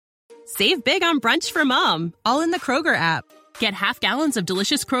Save big on brunch for mom, all in the Kroger app. Get half gallons of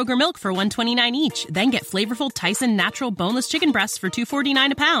delicious Kroger milk for $1.29 each. Then get flavorful Tyson natural boneless chicken breasts for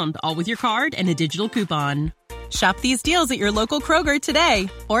 $2.49 a pound, all with your card and a digital coupon. Shop these deals at your local Kroger today,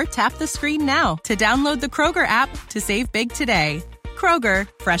 or tap the screen now to download the Kroger app to save big today. Kroger,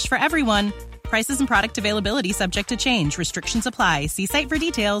 fresh for everyone. Prices and product availability subject to change. Restrictions apply. See site for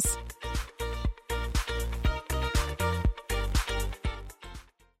details.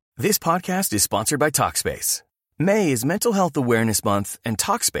 This podcast is sponsored by Talkspace. May is Mental Health Awareness Month, and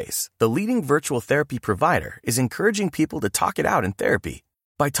Talkspace, the leading virtual therapy provider, is encouraging people to talk it out in therapy.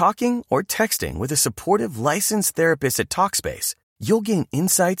 By talking or texting with a supportive, licensed therapist at Talkspace, you'll gain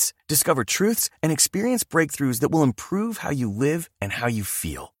insights, discover truths, and experience breakthroughs that will improve how you live and how you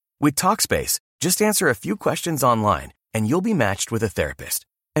feel. With Talkspace, just answer a few questions online, and you'll be matched with a therapist.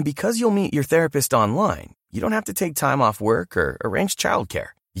 And because you'll meet your therapist online, you don't have to take time off work or arrange childcare.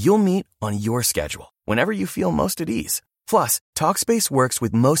 You'll meet on your schedule, whenever you feel most at ease. Plus, Talkspace works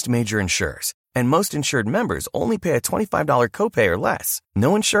with most major insurers, and most insured members only pay a $25 copay or less.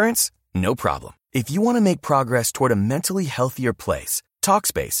 No insurance? No problem. If you want to make progress toward a mentally healthier place,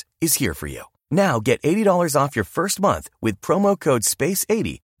 Talkspace is here for you. Now get $80 off your first month with promo code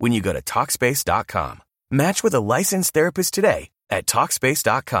SPACE80 when you go to Talkspace.com. Match with a licensed therapist today at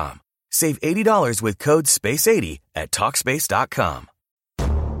Talkspace.com. Save $80 with code SPACE80 at Talkspace.com.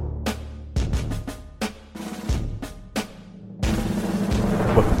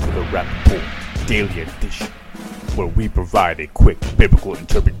 Welcome to the Rap Report Daily Edition, where we provide a quick biblical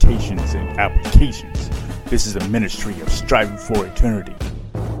interpretations and applications. This is a ministry of striving for eternity.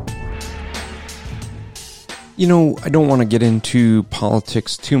 You know, I don't want to get into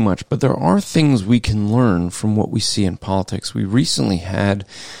politics too much, but there are things we can learn from what we see in politics. We recently had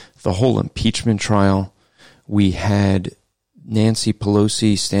the whole impeachment trial. We had Nancy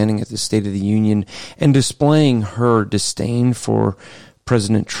Pelosi standing at the State of the Union and displaying her disdain for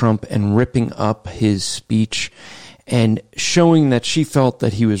President Trump and ripping up his speech and showing that she felt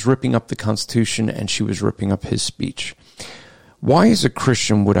that he was ripping up the Constitution and she was ripping up his speech. Why, as a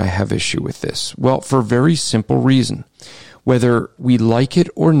Christian, would I have issue with this? Well, for a very simple reason. Whether we like it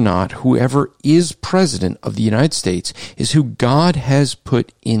or not, whoever is president of the United States is who God has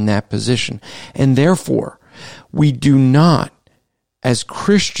put in that position. And therefore, we do not, as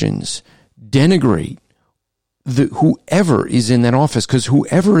Christians, denigrate whoever is in that office, because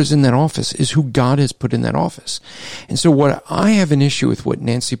whoever is in that office is who God has put in that office. And so what I have an issue with what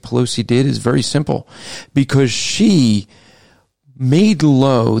Nancy Pelosi did is very simple, because she made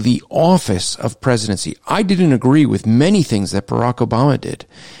low the office of presidency. I didn't agree with many things that Barack Obama did,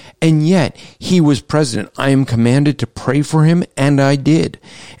 and yet he was president. I am commanded to pray for him, and I did.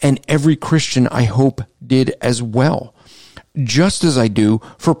 And every Christian, I hope, did as well. Just as I do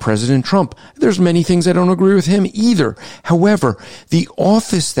for President Trump. There's many things I don't agree with him either. However, the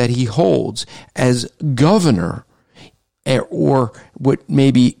office that he holds as governor, or what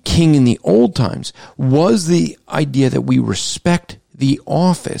may be king in the old times, was the idea that we respect the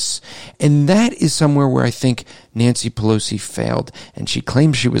office. And that is somewhere where I think Nancy Pelosi failed. And she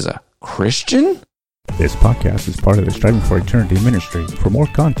claims she was a Christian? This podcast is part of the Striving for Eternity ministry. For more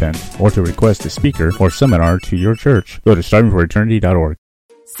content, or to request a speaker or seminar to your church, go to strivingforeternity.org.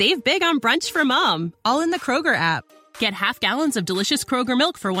 Save big on brunch for mom, all in the Kroger app. Get half gallons of delicious Kroger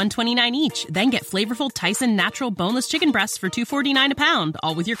milk for $1.29 each. Then get flavorful Tyson natural boneless chicken breasts for $2.49 a pound,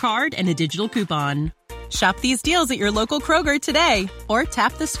 all with your card and a digital coupon. Shop these deals at your local Kroger today, or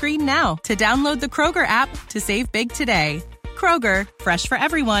tap the screen now to download the Kroger app to save big today. Kroger, fresh for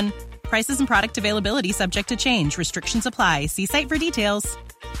everyone. Prices and product availability subject to change. Restrictions apply. See site for details.